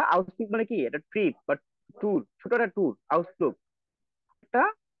 আমরা আউসফ্লুগ মানে কি এটা ট্রিপ বা ট্যুর, ছোট একটা ট্যুর, আউসফ্লুগ একটা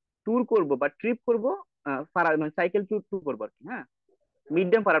ট্যুর করবো বা ট্রিপ করবো, ফারাজ মানে সাইকেল ট্যুর ট্যুর করবো আর কি, হ্যাঁ, মিড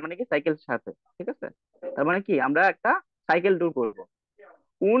ডেম ফারাজ মানে কি সাইকেল সাথে, ঠিক আছে, তার মানে কি আমরা একটা সাইকেল ট্যুর করবো,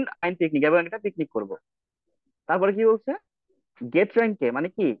 উন আইন পিকনিক এবং একটা পিকনিক করবো। তারপরে কি বলছে, গেট্রেঙ্কে মানে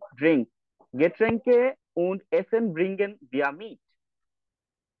কি drink, গেট্রেঙ্কে und essen bringen wir mit,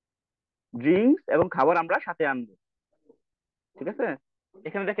 drinks এবং খাবার আমরা সাথে আনবো, ঠিক আছে।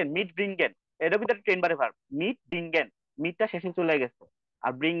 এখানে দেখেন মিট ব্রিঙ্গেন, এটা কিন্তু একটা ট্রেন বারে ভার্ব, মিট ব্রিঙ্গেন, মিটটা শেষে চলে গেছে,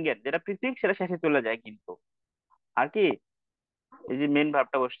 আর ব্রিঙ্গেন যেটা প্রিফিক্স সেটা শেষে চলে যায় কিন্তু, আর কি এই যে মেন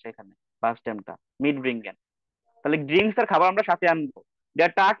ভার্বটা বসছে এখানে ফার্স্ট টাইমটা মিট ব্রিঙ্গেন, তাহলে ড্রিঙ্কস আর খাবার আমরা সাথে আনবো। der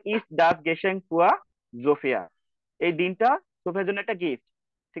Tag ist das Geschenk für Sophia, এই দিনটা সোফিয়ার জন্য একটা গিফট,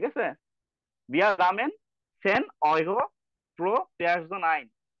 ঠিক আছে। Wir ramen 10 € pro Person ein,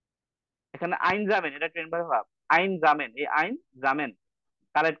 এখানে আইন জামেন এটা ট্রেন ভার্ব ভাব, আইন জামেন, এই আইন জামেন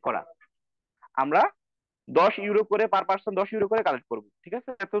কালেক্ট করা, আমরা 10 ইউরো করে পার পার্সন 10 ইউরো করে কালেক্ট করবো, ঠিক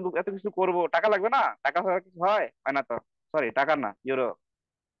আছে, এত এত কিছু করবো, টাকা লাগবে না, টাকা ছাড়া কিছু হয় হয় না তো, সরি টাকা না ইউরো,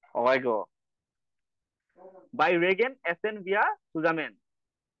 ওয়াইগো বাই রেগেন এসেন ভিয়া সুজামেন,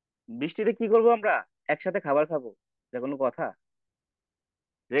 বৃষ্টিতে কি করবো আমরা? একসাথে খাবার খাবো। এটা কোনো কথা?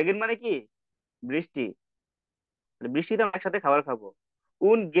 রেগেন মানে কি? বৃষ্টি। বৃষ্টিতে আমরা একসাথে খাবার খাবো।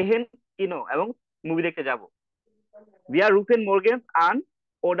 উন গেহেন কিনো এবং মুভি দেখতে যাব। Wir rufen morgens an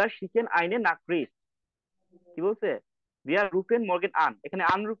oder schicken eine Nachricht। কি বলছে? Wir rufen morgen an, এখানে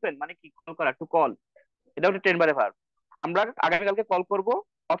আনরুফেন মানে কি? কল করা, টু কল। এটা হচ্ছে টেন বারে ভার্ব। আমরা আগামীকালকে কল করব,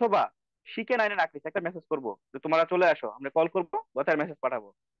 অথবা শিখে নাইনে নাকরিস একটা মেসেজ করব যে তোমরা চলে আসো, আমরা কল করবো বা তার মেসেজ পাঠাবো।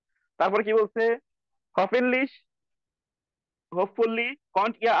 তারপর কি বলছে? হফেনলিশ, হোপফুলি,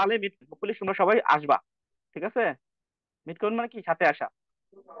 কন্ট ইয়া আলে মিট, হোপফুলি তোমরা সবাই আসবা। ঠিক আছে? মিট করুন মানে কি? সাথে আসা।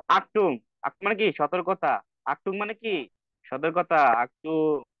 আকটুং, আকটুং মানে কি? সতর্কতা। আকটুং মানে কি? সতর্কতা। আকটু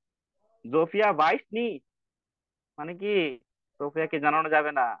জোফিয়া ভাইস নি মানে কি? সোফিয়াকে জানানো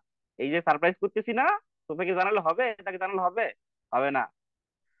যাবে না। এই যে সারপ্রাইজ করতেছি না, সোফিয়াকে জানালে হবে? তাকে জানালে হবে? হবে না।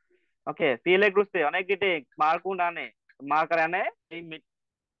 ওকে, সিএলএ গ্রুপে অনেক গ্রিটিং, মার্কুন আনে, মার্কার আনে এই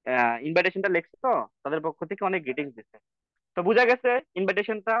ইনভাইটেশনটা লিখছে, তো তাদের পক্ষ থেকে অনেক গ্রিটিংস দিচ্ছে। তো বুঝা গেছে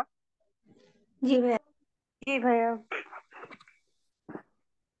ইনভাইটেশনটা? জি ভাইয়া। জি ভাইয়া।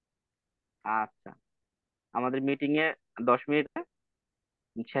 আচ্ছা, আমাদের মিটিং এ 10 মিনিট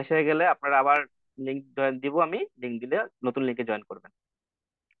শেষ হয়ে গেলে আপনারা আবার লিংক জয়েন দিব, আমি লিংক দিলে নতুন লিংকে জয়েন করবেন।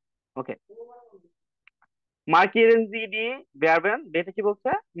 ওকে, মার্কিয়েন্সি ডি বেয়ারবেন বেতে কি বলছে?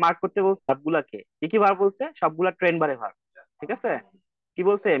 মার্ক করতে বলছে সবগুলাকে। কি কি ভার বলছে? সবগুলা ট্রেন বারে ভার। ঠিক আছে? কি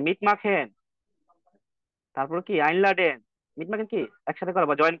বলছে? মিট মাখেন, তারপর কি আইনলাডেন। মিট মাখেন কি? একসাথে করা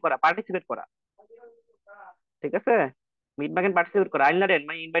বা জয়েন করা, পার্টিসিপেট করা। ঠিক আছে? মিট মাখেন পার্টিসিপেট করা। আইনলাডেন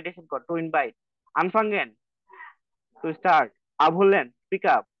মানে ইনভাইটেশন কর, to invite. আনফাঙ্গেন, to start. আভুলেন, speak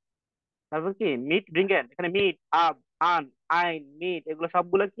up. তারপর কি মিট ব্রিঙ্গেন, এখানে মিট, আপ, আন, আইন, মিট, এগুলো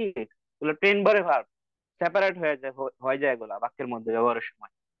সবগুলো কি? এগুলো ট্রেন বারে ভার্ব। সেপারেট হয়ে যায় এগুলা বাক্যের মধ্যে ব্যবহারের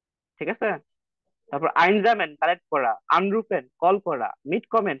সময়। ঠিক আছে? তারপর আইনজামেন, কালেক্ট করা। আনরুফেন, কল করা। মিট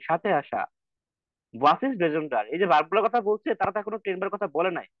কমেন্ট, সাথে আসা। ওয়াসিস বেজন্ডার, এই যে ভার্বগুলোর কথা বলছে, তারা তো এখনো টেনবার কথা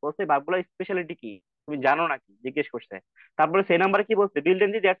বলে নাই। বলছে ভার্বগুলোর স্পেশালিটি কি, তুমি জানো নাকি, জিজ্ঞেস করছে। তারপরে সেই নাম্বারে কি বলছে?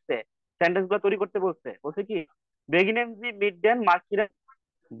 বিল্ডেন জি যাচ্ছে, সেন্টেন্স গুলো তৈরি করতে বলছে। বলছে কি? বেগিনেন জি মিড দেন মার্কিরা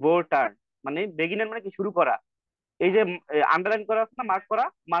বোর টার্ন, মানে বেগিনেন মানে কি? শুরু করা। এই যে আন্ডারলাইন করা আছে না, মার্ক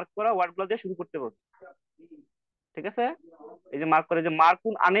করা ওয়ার্ড গুলো দিয়ে শুরু করতে বলছে। ঠিক আছে? এই যে মার্ক করে, যে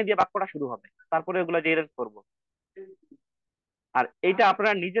মার্কুন আনে দিয়ে বাক্যটা শুরু হবে, তারপরে ওগুলো যে এরেঞ্জ করবো। আর এইটা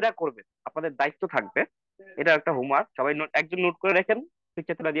আপনারা নিজেরা করবেন, আপনাদের দায়িত্ব থাকবে। এটা একটা হোমওয়ার্ক, সবাই একজন নোট করে রাখেন,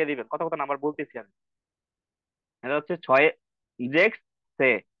 পিকচারটা দিয়ে দিবেন। কত কত নাম্বার বলতেছি আমি। এটা হচ্ছে 6 জেক্স সে,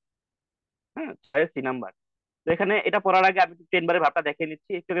 হ্যাঁ, 6 সি নাম্বার। তো এখানে এটা পড়ার আগে আমি টেন বারের ভাবটা দেখে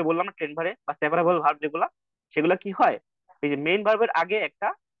নিচ্ছি। একটু আগে বললাম না, টেন বারে বা সেপারেবল ভার্ব যেগুলা, সেগুলা কি হয়? এই যে মেইন ভার্বের আগে একটা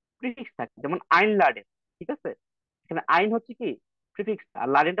প্রিফিক্স থাকে, যেমন আইন লাডেন। ঠিক আছে? এখানে আইন হচ্ছে কি? প্রিফিক্স, আর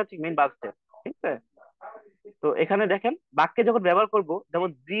লাডেনটা হচ্ছে মেইন ভার্ব। ঠিক আছে? তো এখানে দেখেন, বাক্যে যখন ব্যবহার করব, যেমন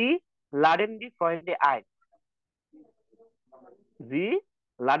জি লাডেন ডি ফ্রয়েন্ডে আইন, জি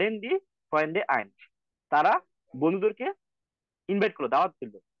লাডেন ডি ফ্রয়েন্ডে আইন, তারা বন্ধুদেরকে ইনভাইট করলো, দাওয়াত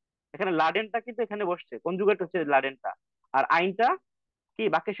দিল। এখানে লাডেনটা কিন্তু এখানে বসছে, কনজুগেট হচ্ছে লাডেনটা। আর আইনটা কি?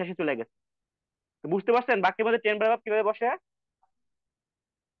 বাক্যের শেষে চলে গেছে। তো বুঝতে পারছেন বাক্যের মধ্যে টেন ভার্ব কিভাবে বসে?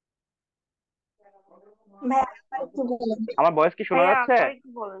 ভাইয়া আবার একটু বলেন। আমার ভয়েস কি শোনা ভাইয়া যাচ্ছে? আবার একটু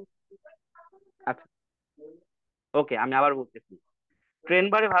বলেন। আচ্ছা, ওকে, আমি আবার বলতেছি। ট্রেন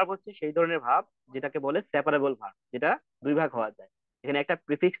বারে ভার্ব হচ্ছে সেই ধরনের ভার্ব যেটাকে বলে সেপারেবল ভার্ব, যেটা দুই ভাগ হওয়া যায়। এখানে একটা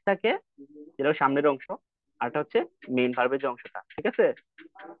প্রিফিক্স থাকে, যেটা হলো সামনের অংশ, আরটা হচ্ছে মেইন ভার্বের যে অংশটা। ঠিক আছে?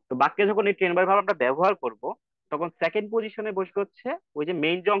 তো বাক্যে যখন এই ট্রেন বারে ভার্ব আমরা ব্যবহার করব, তখন সেকেন্ড পজিশনে বসবে হচ্ছে ওই যে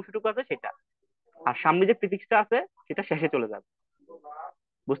মেইন যে অংশটুকু আছে সেটা, আর সামনে যে প্রিফিক্সটা আছে সেটা শেষে চলে যাবে।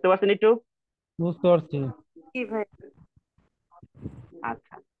 বুঝতে পারছেন একটু? বুঝতে পারছি। জি ভাই।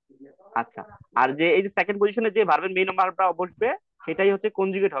 আচ্ছা, আচ্ছা। আর যে এই যে সেকেন্ড পজিশনে যে ভার্বের মেইন ভার্বটা বসবে, সেটাই হচ্ছে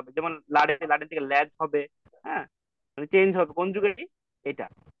কনজুগেট হবে। যেমন লাডে, লাডেন থেকে ল্যাড হবে। হ্যাঁ, মানে চেঞ্জ হবে কনজুগেটই। এটা,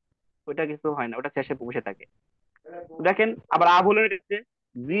 ওটা কিছু হয় না, ওটা শেষে বসে থাকে। দেখেন আবার আব হলেন, এটা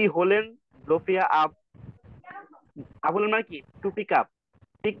জি হলেন জোফিয়া আব। আব হলেন মানে কি? টু পিক আপ,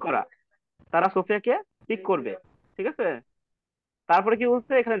 পিক করা। তারা সোফিয়াকে পিক করবে। ঠিক আছে? তারপরে কি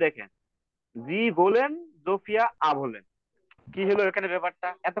বলছে এখানে দেখেন, জি বলেন জোফিয়া আব হলেন। কি হলো এখানে ব্যাপারটা?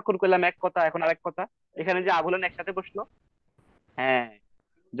 এতক্ষণ করলাম এক কথা, এখন আরেক কথা। এখানে যে আব হলেন একসাথে বসলো। হ্যাঁ,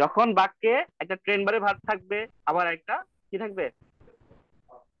 যখন বাক্যে একটা ট্রেন বারে ভার্ব থাকবে, আবার একটা কি থাকবে?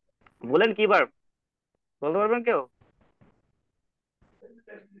 বলেন কি ভার্ব? বলতে পারবেন কেউ?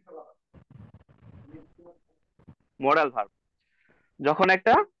 Modal verb. যখন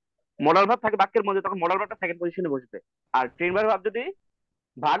একটা মডাল ভার্ব থাকে বাক্যের মধ্যে, তখন মডাল ভার্বটা সেকেন্ড পজিশনে বসবে। আর ট্রেন বারে ভার্ব যদি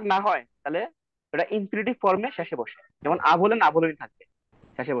ভাগ না হয়, তাহলে ওটা ইনফিনিটিভ ফর্মে শেষে বসে। যেমন আব হলেন, আব হলেন থাকবে,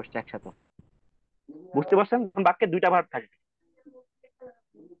 শেষে বসছে একসাথে। বুঝতে পারছেন? তখন বাক্যে দুইটা ভার্ব থাকবে।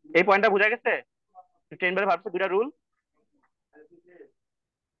 এই পয়েন্টটা বোঝা গেছে? টেন বারে ভার্বসের দুইটা রুল।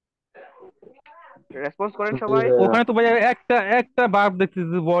 রেসপন্স করেন জি সবাই। ভাইয়া। ওখানে তো ভাইয়া একটা একটা ভার্ব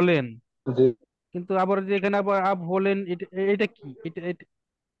দেখতেছি বলেন, জি কিন্তু আবার যে এখানে আবার আপ হলেন, এটা এটা কি?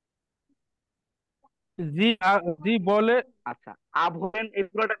 জি জি বলে। আচ্ছা, আব হলেন এই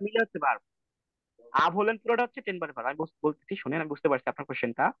পুরোটা মিলে হচ্ছে ভার্ব। আব হলেন পুরোটা হচ্ছে টেন বারে ভার্ব। আমি বলতেছি শুনেন, আমি বুঝতে পারছি আপনার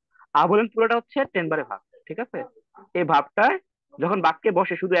কোশ্চেনটা। আব হলেন পুরোটা হচ্ছে টেন বারে ভার্ব, ঠিক আছে? এই ভার্বটায় যখন বাক্যে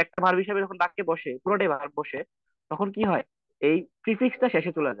বসে, শুধু একটা ভার্ব হিসেবে যখন বাক্যে বসে, পুরোটাই ভার্ব বসে, তখন কি হয়? এই প্রিফিক্সটা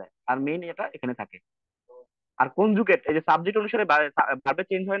শেষে চলে যায় আর মেইন এটা এখানে থাকে। আর কনজুগেট, এই যে সাবজেক্ট অনুসারে ভার্বে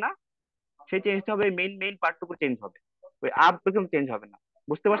চেঞ্জ হয় না, সেই চেঞ্জটা হবে মেইন মেইন পার্টটুকু চেঞ্জ হবে, ওই আব একদম চেঞ্জ হবে না।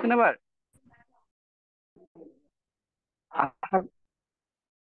 বুঝতে পারছেন এবার? আশা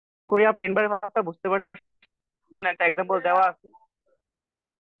করি আপনি টেন বারে ভার্বটা বুঝতে পারছেন। একটা এক্সাম্পল দেওয়া আছে।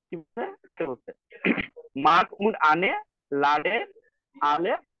 কি বলছে? কে বলছে? মার্ক und আনে লাডে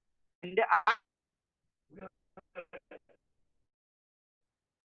আলে এন্ডে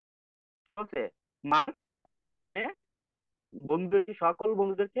বলছে মার্ক বন্ধু সকল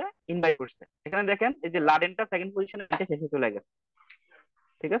বন্ধুদেরকে ইনভাইট করছে। এখানে দেখেন এই যে লাডেনটা সেকেন্ড পজিশনে শেষে চলে গেছে,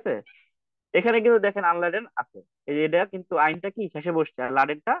 ঠিক আছে? এখানে কিন্তু দেখেন আনলাডেন আছে, এই যে এটা কিন্তু আইনটা কি শেষে বসছে, আর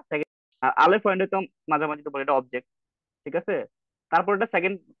লাডেনটা সেকেন্ড। আলে পয়েন্টে তো মাঝামাঝি তো বলে এটা অবজেক্ট, ঠিক আছে? তারপর এটা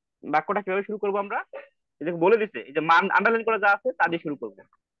সেকেন্ড বাক্যটা কিভাবে শুরু করবো আমরা? এই যে বলে দিচ্ছে, এই যে মান আন্ডারলাইন করা যা আছে তা দিয়ে শুরু করবো।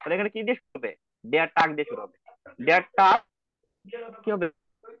 তাহলে এখানে কি দিয়ে শুরু হবে? দেয়ার টাক দিয়ে শুরু হবে। দেয়ার টাক কি হবে?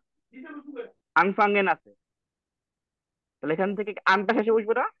 আনফাঙ্গেন আছে, তাহলে এখান থেকে আনটা শেষে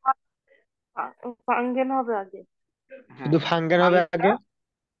বসবে না? ফাঙ্গেন হবে আগে। হ্যাঁ, শুধু ফাঙ্গেন হবে ফাঙ্গেনটা আগে।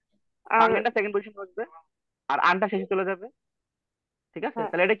 আর ফাঙ্গেনটা সেকেন্ড পজিশন বসবে, আর আনটা শেষে চলে যাবে, ঠিক আছে? হ্যাঁ,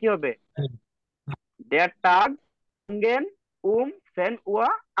 তাহলে এটা কি হবে? দেয়ার টাগ ফাঙ্গেন সেন ওয়া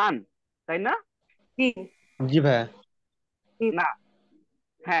আন, তাই না? জি জি ভাইয়া। জি না,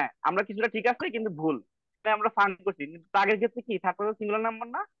 হ্যাঁ, আমরা কিছুটা ঠিক আছে কিন্তু ভুল। তাই আমরা ফাঙ্গ করছি, কিন্তু টাগের ক্ষেত্রে কি থাকলে সিঙ্গুলার নাম্বার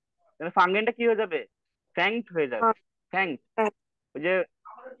না, তাহলে ফাঙ্গেনটা কি হয়ে যাবে? ফ্যাংট হয়ে যাবে। হ্যাঁ, ফ্যাংট, হ্যাঁ। ওই যে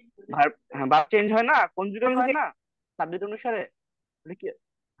ভার্ব, হ্যাঁ, ভার্ব চেঞ্জ হয় না, কনজুগেট হয় Conjugate, না সাবজেক্ট অনুসারে, তাহলে কি?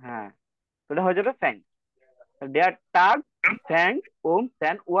 হ্যাঁ, ওটা হয়ে যাবে ফ্যাংট। দেয়ার টাগ ফ্যাংট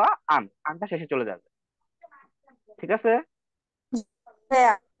সেন ওয়া আন, আনটা শেষে চলে যাবে, ঠিক আছে?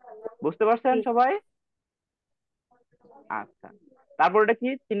 ভাইয়া। বুঝতে পারছেন জি। সবাই? আচ্ছা, তারপর এটা কি,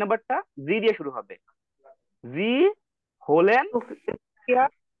 তিন নাম্বারটা জি দিয়ে শুরু হবে। জি হলেন সোফিয়া,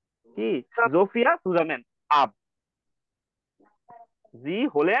 কি? জোফিয়া সুজামেন আব। জি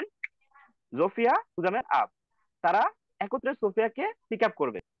হলেন জোফিয়া সুজামেন আব, তারা একত্রে সোফিয়াকে পিক আপ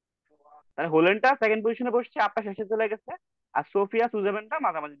করবে। তাহলে হোলেনটা সেকেন্ড পজিশনে বসছে, আপটা শেষে চলে গেছে, আর সোফিয়া সুজামেনটা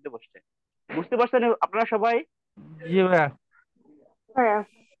মাঝামাঝিতে বসছে। বুঝতে পারছেন আপনারা সবাই? জি ভাইয়া। ভাইয়া।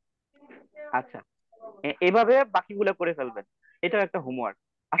 আচ্ছা, এভাবে বাকিগুলো করে ফেলবেন। এটাও একটা হোমওয়ার্ক।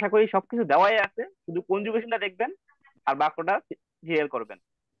 আশা করি সবকিছু দেওয়াই আছে, শুধু কনজুগেশনটা দেখবেন আর বাক্যটা জিএল করবেন।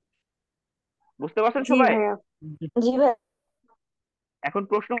 বুঝতে পারছেন জি সবাই? ভাইয়া। জি ভাইয়া। এখন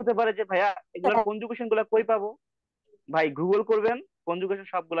প্রশ্ন হতে পারে যে ভাইয়া এগুলার কনজুগেশন গুলা কই পাবো? ভাই গুগল করবেন, কনজুগেশন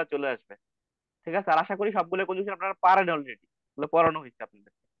সবগুলা চলে আসবে, ঠিক আছে? আর আশা করি সবগুলো কনজুগেশন আপনারা পারেন অলরেডি, এগুলো পড়ানো হয়েছে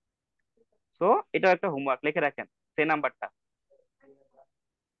আপনাদের। তো এটা একটা হোমওয়ার্ক, লিখে রাখেন সেই নাম্বারটা।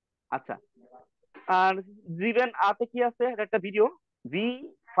 আচ্ছা, আর জিভেন আতে কি আছে? এটা একটা ভিডিও, ভি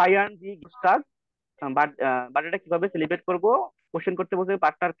ফায়ান জি গুস্টাগ। বার্থডেটা কিভাবে সেলিব্রেট করব, কোশ্চেন করতে বলছে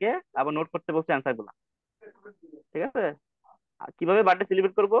পার্টনারকে, আবার নোট করতে বলছে অ্যান্সার গুলা, ঠিক আছে? আর কিভাবে বার্থডে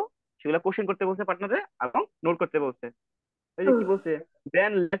সেলিব্রেট করব সেগুলা কোশ্চেন করতে বলছে পার্টনারে, এবং নোট করতে বলছে। ওই যে কি বলছে,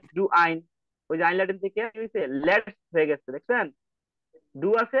 দেন লেটস ডু আইন, ওই যে আইন ল্যাটিন থেকে কি হয়েছে? লেটস হয়ে গেছে, দেখছেন? ডু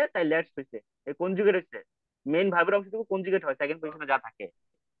আছে তাই লেটস হয়েছে, এই কনজুগেট হয়েছে। মেইন ভার্বের অংশটুকু কনজুগেট হয় সেকেন্ড পজিশনে যা থাকে,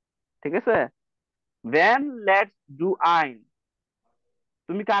 ঠিক আছে? দেন লেটস ডু আইন,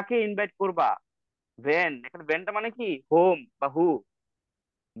 তুমি কাকে ইনভাইট করবা? ভেন, এখানে ভেনটা মানে কি? হোম বা হু।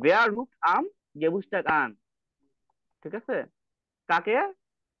 ওয়ার রুট আম গেবুস্টাক আন, ঠিক আছে? কাকে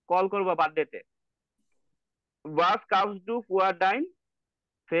কল করবা বার্থডেতে? ওয়াস cows do poor dine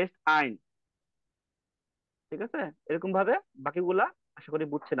fest আইন, ঠিক আছে? এরকম ভাবে বাকিগুলা আশা করি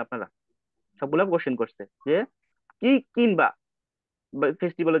বুঝছেন আপনারা। সবগুলা কোশ্চেন করছে যে কি কিনবা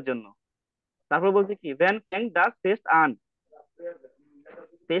ফেস্টিভ্যালের জন্য। তারপর বলছে কি, ভ্যান ফ্যাং ডাস ফেস্ট আন,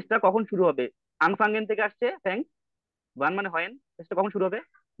 ফেস্টটা কখন শুরু হবে? আনফাঙ্গেন থেকে আসছে ফ্যাং, ওয়ান মানে হয়, ফেস্টটা কখন শুরু হবে?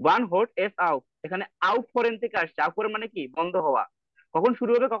 ওয়ান হোট এস আউট, এখানে আউট ফরেন থেকে আসছে, আউট ফরেন মানে কি? বন্ধ হওয়া। কখন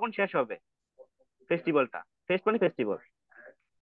শুরু হবে কখন শেষ হবে ফেস্টিভ্যালটা? ফেস্ট মানে ফেস্টিভ্যাল,